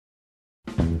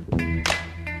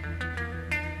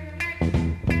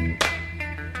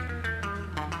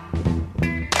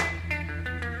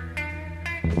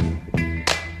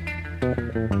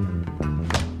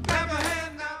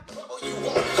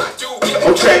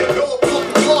check.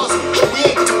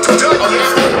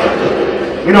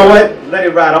 You know what? Let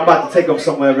it ride. I'm about to take them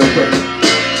somewhere real quick.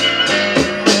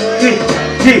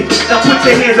 Yeah. Now put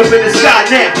your hands up in the sky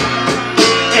now.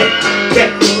 Yeah.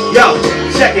 Yo,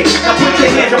 check it. Now put your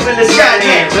hands up in the sky now.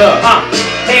 Hands up.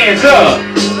 Hands up.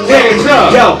 Hands up.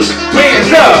 Yo,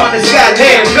 hands up. On the sky,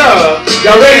 hands up.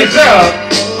 Y'all ready? Hands up.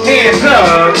 Hands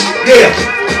up. Yeah.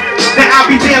 Now I'll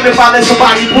be damned if I let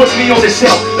somebody put me on the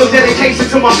shelf. No dedication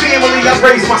to my family, I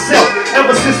raised myself.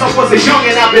 Ever since I was a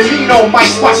youngin', I've been lean on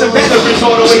mics, watching veterans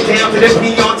all the way down to the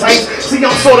peon types. See,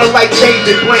 I'm sorta like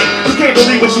David Blaine. You can't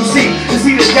believe what you see. You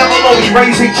see the devil only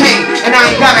raising Cain, and I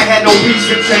ain't gotta have no peace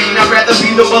and chain. I'd rather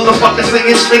be the motherfucker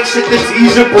singing slick shit to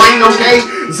tease your brain, okay?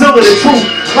 Zilla the truth,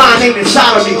 line ain't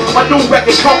inside of me. My new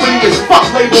record company is fuck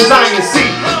labels I ain't see.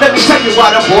 Let me tell you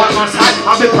why the boy runs hot.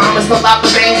 I've been promised a lot,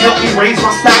 but they ain't helped me raise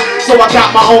my stock. So I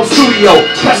got my own studio,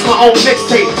 press my own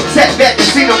mixtape, sat back and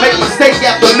seen them make mistake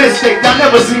after mistake. Y'all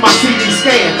never see my CD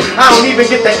scan. I don't even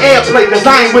get the airplay, cause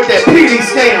I ain't with that PD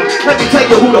scam. Let me tell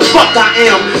you who the fuck I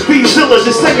am. V-Zilla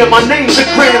just saying my name's a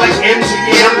grand like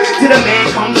MGM. Till the man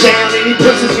comes down and he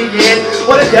pushes me in,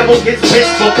 or the devil gets pissed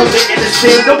for committing a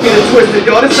sin. Don't get it twisted,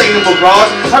 y'all, this ain't a mirage.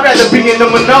 I'd rather be in the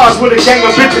Menage with a gang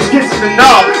of bitches kissing the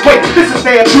knob. Wait, this is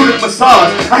therapeutic massage.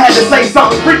 I had to say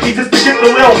something freaky just to get the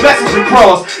little message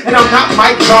across. And I'm not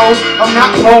Mike Jones, I'm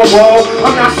not Paul Wall,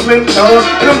 I'm not Slim Thug,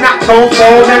 and I'm not Gon'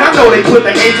 Fall. Man, I know they put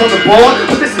the H on the board,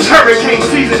 but this is hurricane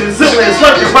season and Zilla is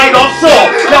lurking right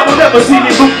offshore. Y'all will never see me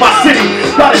loot my city.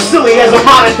 Not as silly as a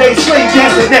modern day slave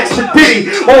dancing next to Diddy,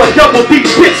 or a double deep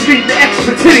bitch needing the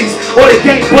extra titties, or the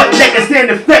game butt naked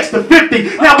standing flex to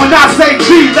 50. Now when I say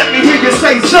V, let me hear you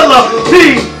say Zilla.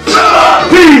 V,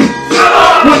 V.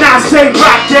 When I say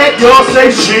rock that, y'all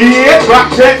say shit.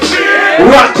 Rock that,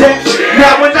 rock that.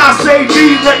 Now when I say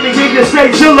V, let me hear you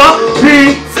say Zilla.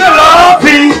 V, Zilla,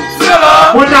 V,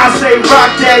 Zilla. When I say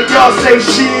rock that, y'all say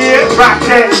shit. Rock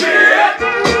that.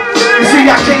 You see,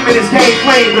 I came in this game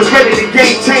plain, was ready to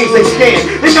game change, they scan.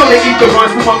 They know they eat the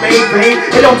runs through my main vein.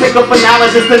 It don't take a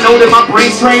phrenologist to know that my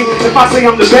brain's trained. If I say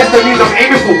I'm the best, that means I'm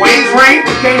aiming for Wayne's reign.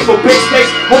 Game for big stakes,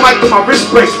 whole mic with my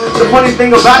wrist breaks. The funny thing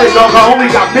about it, dog, I only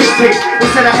got mixtapes. They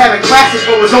said I had a classic,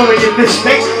 but was only in this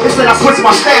state. They said I switched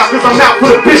my style, cause I'm out for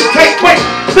the bitch cake. Wait,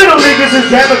 little niggas is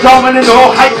damn dominant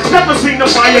all hype. Never seen the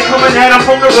fire coming at them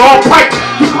from the raw pipe.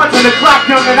 Keep punching the clock,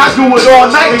 young, and I do it all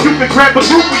night. And you can grab a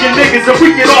group of your niggas and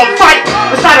we can all fight.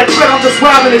 It's not a threat, I'm just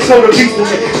wildin' and show the beast in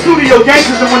it. Studio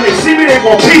gangsters, and when they see me, they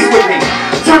want peace with me.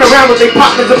 Turn around with their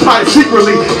partners and plot it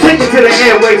secretly. Take it to the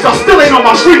airwaves, y'all still ain't on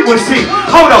my frequency.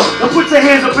 Hold up, now put your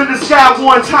hands up in the sky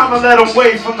one time and let them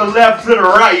wave from the left to the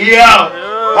right. Yeah,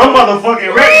 I'm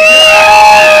motherfucking ready.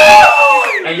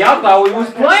 And y'all thought we was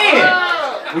playing.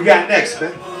 We got next,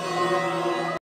 man.